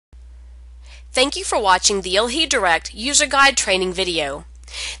Thank you for watching the ILHIE Direct User Guide training video.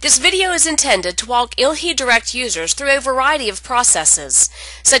 This video is intended to walk ILHIE Direct users through a variety of processes,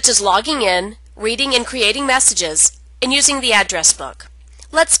 such as logging in, reading and creating messages, and using the address book.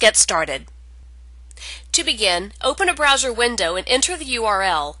 Let's get started. To begin, open a browser window and enter the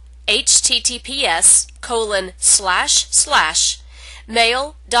URL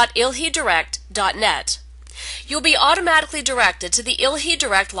https://mail.ilhiedirect.net. You'll be automatically directed to the ILHIE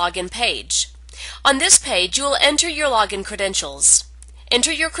Direct login page. On this page, you will enter your login credentials.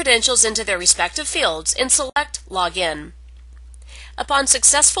 Enter your credentials into their respective fields and select Login. Upon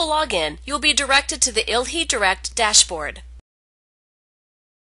successful login, you will be directed to the ILHIE Direct dashboard.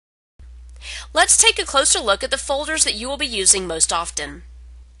 Let's take a closer look at the folders that you will be using most often.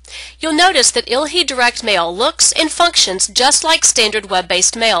 You'll notice that ILHIE Direct Mail looks and functions just like standard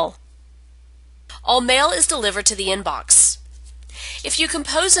web-based mail. All mail is delivered to the inbox. If you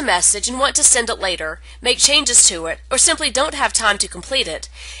compose a message and want to send it later, make changes to it, or simply don't have time to complete it,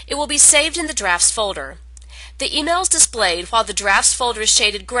 it will be saved in the Drafts folder. The emails displayed while the Drafts folder is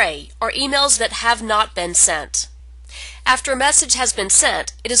shaded gray are emails that have not been sent. After a message has been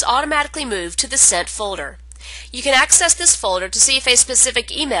sent, it is automatically moved to the Sent folder. You can access this folder to see if a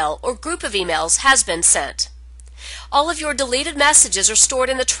specific email or group of emails has been sent. All of your deleted messages are stored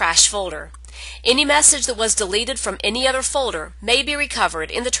in the Trash folder. Any message that was deleted from any other folder may be recovered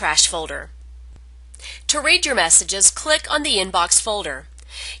in the Trash folder. To read your messages, click on the Inbox folder.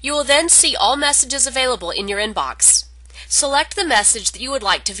 You will then see all messages available in your inbox. Select the message that you would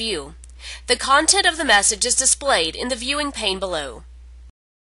like to view. The content of the message is displayed in the viewing pane below.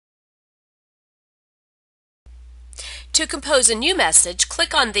 To compose a new message,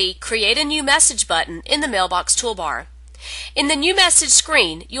 click on the Create a New Message button in the Mailbox toolbar. In the New Message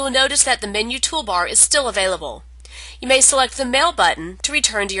screen, you will notice that the menu toolbar is still available. You may select the Mail button to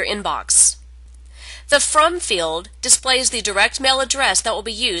return to your inbox. The From field displays the direct mail address that will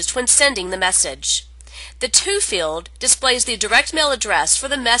be used when sending the message. The To field displays the direct mail address for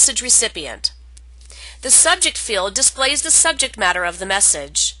the message recipient. The Subject field displays the subject matter of the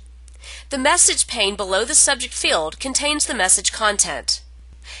message. The message pane below the subject field contains the message content.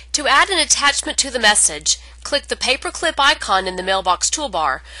 To add an attachment to the message, click the paperclip icon in the Mailbox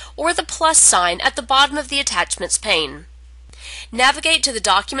toolbar or the plus sign at the bottom of the Attachments pane. Navigate to the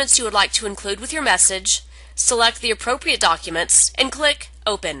documents you would like to include with your message, select the appropriate documents, and click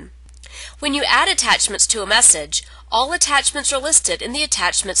Open. When you add attachments to a message, all attachments are listed in the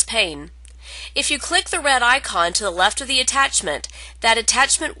Attachments pane. If you click the red icon to the left of the attachment, that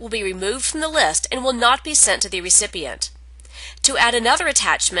attachment will be removed from the list and will not be sent to the recipient. To add another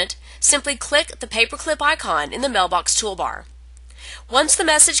attachment, simply click the paperclip icon in the Mailbox toolbar. Once the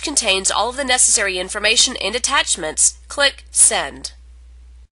message contains all of the necessary information and attachments, click Send.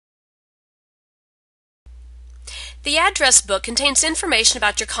 The address book contains information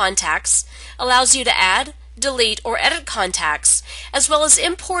about your contacts, allows you to add, delete, or edit contacts, as well as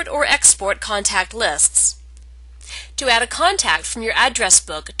import or export contact lists. To add a contact from your address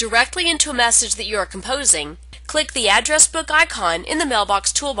book directly into a message that you are composing, click the address book icon in the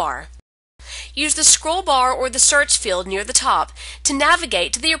Mailbox toolbar. Use the scroll bar or the search field near the top to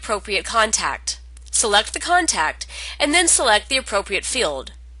navigate to the appropriate contact. Select the contact and then select the appropriate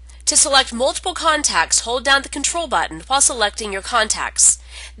field. To select multiple contacts, hold down the control button while selecting your contacts.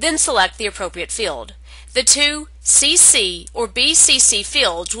 Then select the appropriate field. The two CC or BCC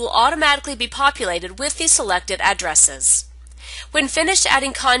fields will automatically be populated with the selected addresses. When finished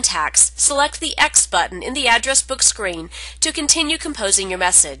adding contacts, select the X button in the address book screen to continue composing your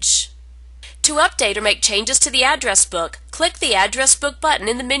message. To update or make changes to the address book, click the Address Book button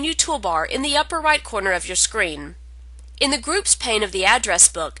in the menu toolbar in the upper right corner of your screen. In the Groups pane of the address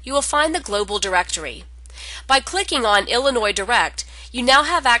book, you will find the global directory. By clicking on Illinois Direct, you now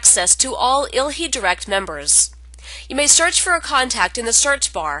have access to all ILHIE Direct members. You may search for a contact in the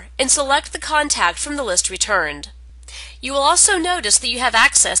search bar and select the contact from the list returned. You will also notice that you have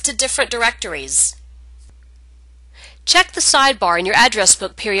access to different directories. Check the sidebar in your address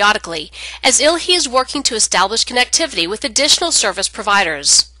book periodically, as ILHIE is working to establish connectivity with additional service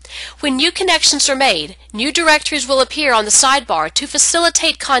providers. When new connections are made, new directories will appear on the sidebar to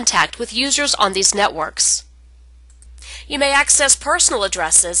facilitate contact with users on these networks. You may access personal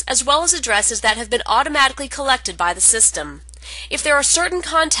addresses as well as addresses that have been automatically collected by the system. If there are certain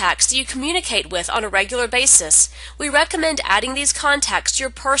contacts that you communicate with on a regular basis, we recommend adding these contacts to your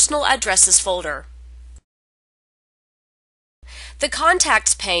Personal Addresses folder. The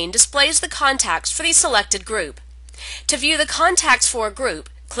Contacts pane displays the contacts for the selected group. To view the contacts for a group,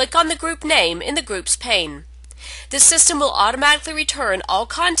 click on the group name in the Groups pane. The system will automatically return all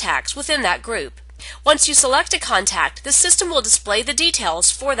contacts within that group. Once you select a contact, the system will display the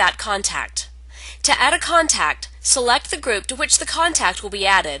details for that contact. To add a contact, select the group to which the contact will be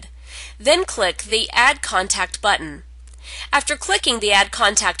added. Then click the Add Contact button. After clicking the Add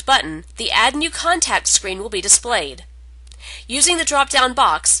Contact button, the Add New Contact screen will be displayed. Using the drop-down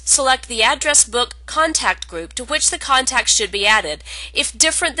box, select the address book contact group to which the contact should be added, if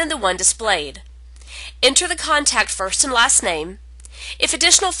different than the one displayed. Enter the contact first and last name. If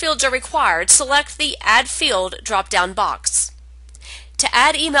additional fields are required, select the Add Field drop-down box. To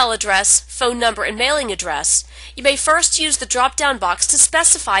add email address, phone number, and mailing address, you may first use the drop-down box to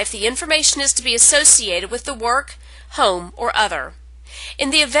specify if the information is to be associated with the work, home, or other.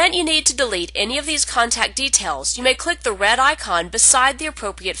 In the event you need to delete any of these contact details, you may click the red icon beside the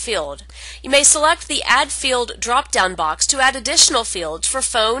appropriate field. You may select the Add Field drop-down box to add additional fields for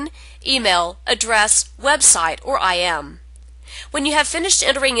phone, email, address, website, or IM. When you have finished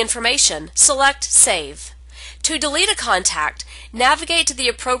entering information, select Save. To delete a contact, navigate to the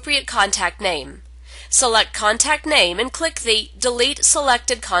appropriate contact name. Select Contact Name and click the Delete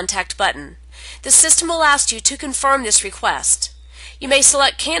Selected Contact button. The system will ask you to confirm this request. You may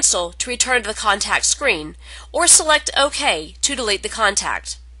select Cancel to return to the contact screen, or select OK to delete the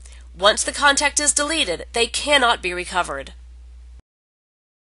contact. Once the contact is deleted, they cannot be recovered.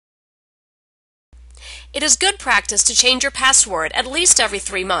 It is good practice to change your password at least every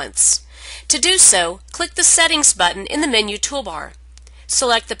 3 months. To do so, click the Settings button in the menu toolbar.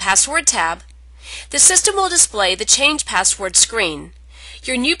 Select the Password tab. The system will display the Change Password screen.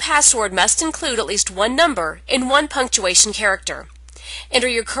 Your new password must include at least one number and one punctuation character. Enter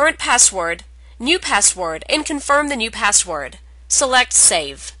your current password, new password, and confirm the new password. Select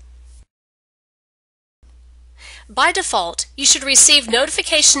Save. By default, you should receive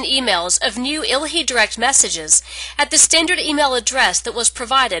notification emails of new ILHIE direct messages at the standard email address that was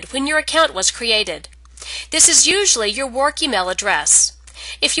provided when your account was created. This is usually your work email address.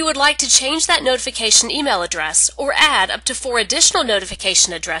 If you would like to change that notification email address or add up to 4 additional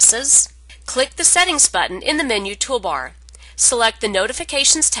notification addresses, click the Settings button in the menu toolbar. Select the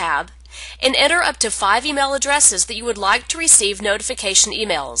Notifications tab and enter up to 5 email addresses that you would like to receive notification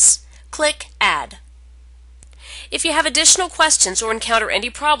emails. Click Add. If you have additional questions or encounter any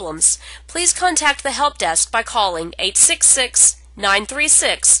problems, please contact the Help Desk by calling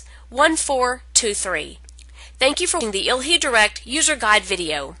 866-936-1423. Thank you for watching the ILHIE Direct User Guide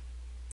video.